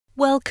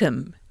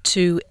Welcome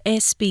to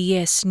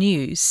SBS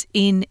News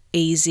in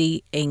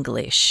Easy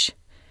English.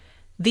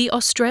 The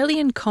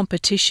Australian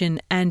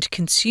Competition and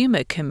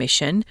Consumer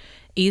Commission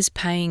is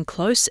paying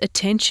close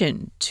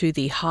attention to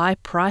the high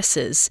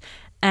prices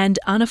and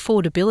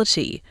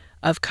unaffordability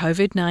of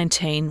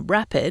COVID-19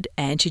 rapid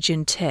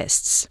antigen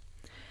tests.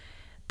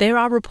 There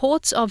are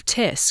reports of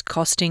tests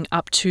costing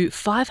up to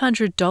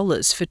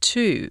 $500 for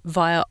two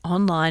via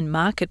online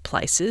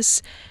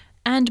marketplaces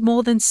and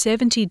more than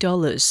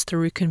 $70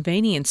 through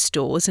convenience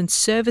stores and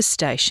service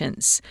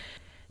stations,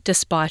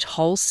 despite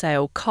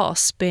wholesale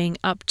costs being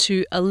up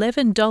to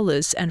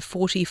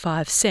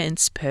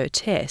 $11.45 per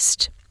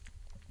test.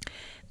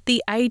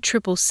 The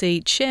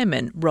ACCC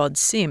chairman, Rod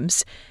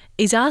Sims,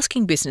 is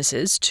asking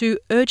businesses to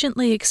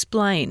urgently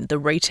explain the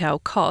retail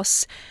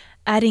costs,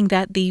 adding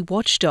that the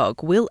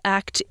watchdog will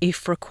act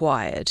if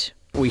required.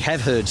 We have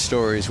heard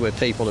stories where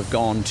people have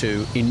gone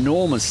to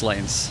enormous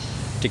lengths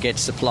to get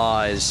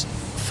supplies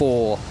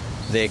for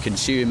their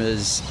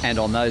consumers, and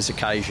on those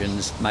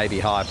occasions maybe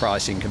higher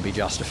pricing can be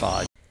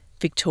justified.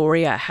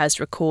 Victoria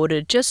has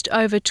recorded just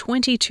over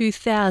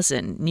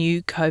 22,000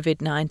 new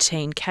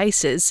COVID-19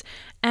 cases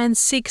and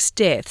 6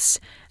 deaths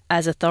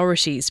as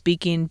authorities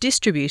begin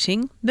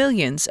distributing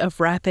millions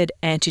of rapid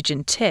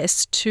antigen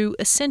tests to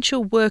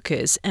essential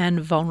workers and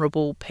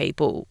vulnerable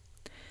people.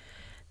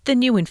 The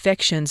new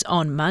infections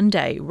on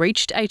Monday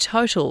reached a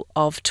total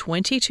of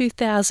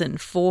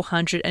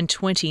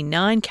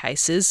 22,429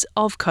 cases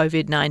of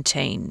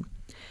COVID-19.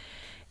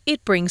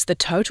 It brings the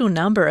total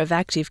number of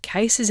active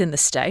cases in the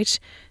state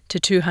to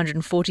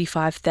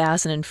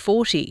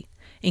 245,040,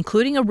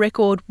 including a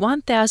record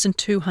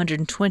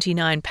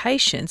 1,229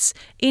 patients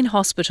in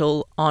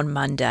hospital on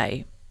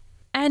Monday.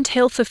 And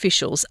health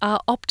officials are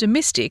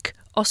optimistic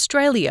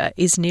Australia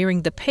is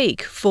nearing the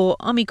peak for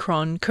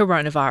Omicron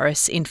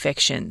coronavirus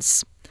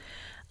infections.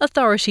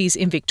 Authorities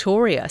in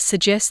Victoria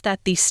suggest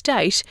that the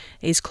state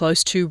is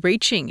close to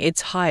reaching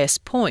its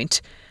highest point,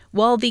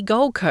 while the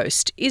Gold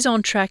Coast is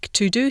on track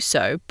to do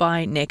so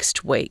by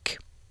next week.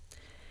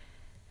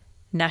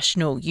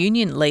 National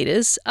union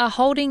leaders are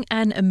holding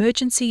an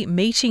emergency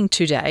meeting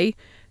today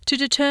to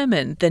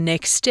determine the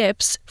next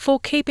steps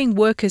for keeping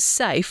workers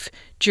safe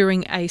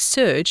during a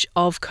surge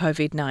of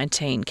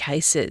COVID-19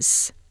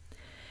 cases.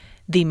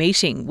 The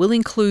meeting will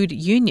include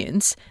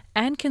unions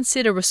and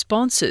consider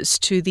responses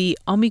to the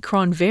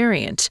Omicron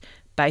variant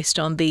based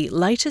on the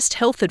latest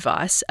health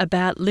advice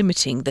about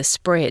limiting the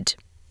spread.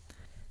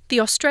 The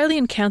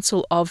Australian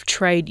Council of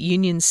Trade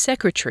Unions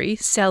Secretary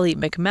Sally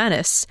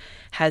McManus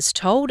has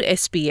told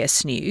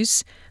SBS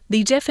News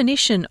the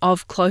definition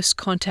of close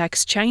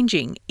contacts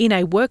changing in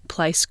a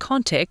workplace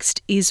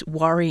context is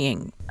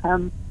worrying.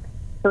 So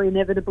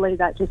inevitably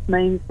that just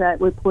means that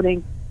we're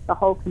putting the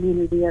whole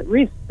community at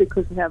risk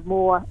because we have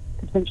more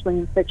potentially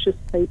infectious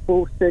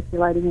people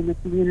circulating in the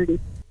community.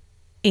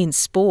 In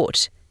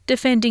sport,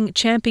 defending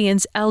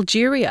champions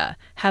Algeria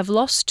have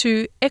lost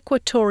to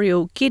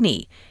Equatorial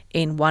Guinea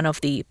in one of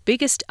the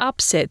biggest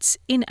upsets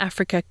in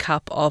Africa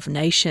Cup of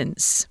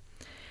Nations.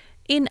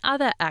 In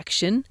other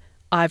action,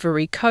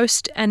 Ivory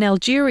Coast and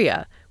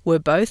Algeria were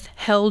both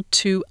held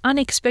to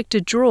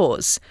unexpected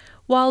draws,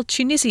 while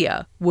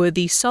Tunisia were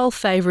the sole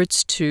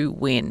favourites to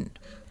win.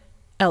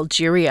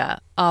 Algeria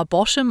are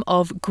bottom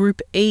of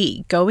Group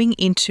E going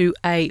into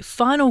a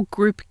final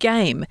group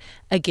game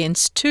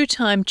against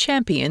two-time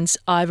champions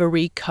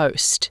Ivory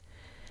Coast.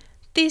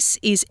 This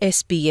is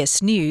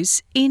SBS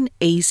News in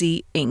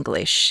Easy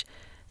English.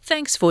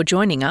 Thanks for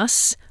joining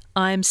us.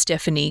 I'm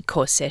Stephanie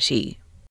Corsetti.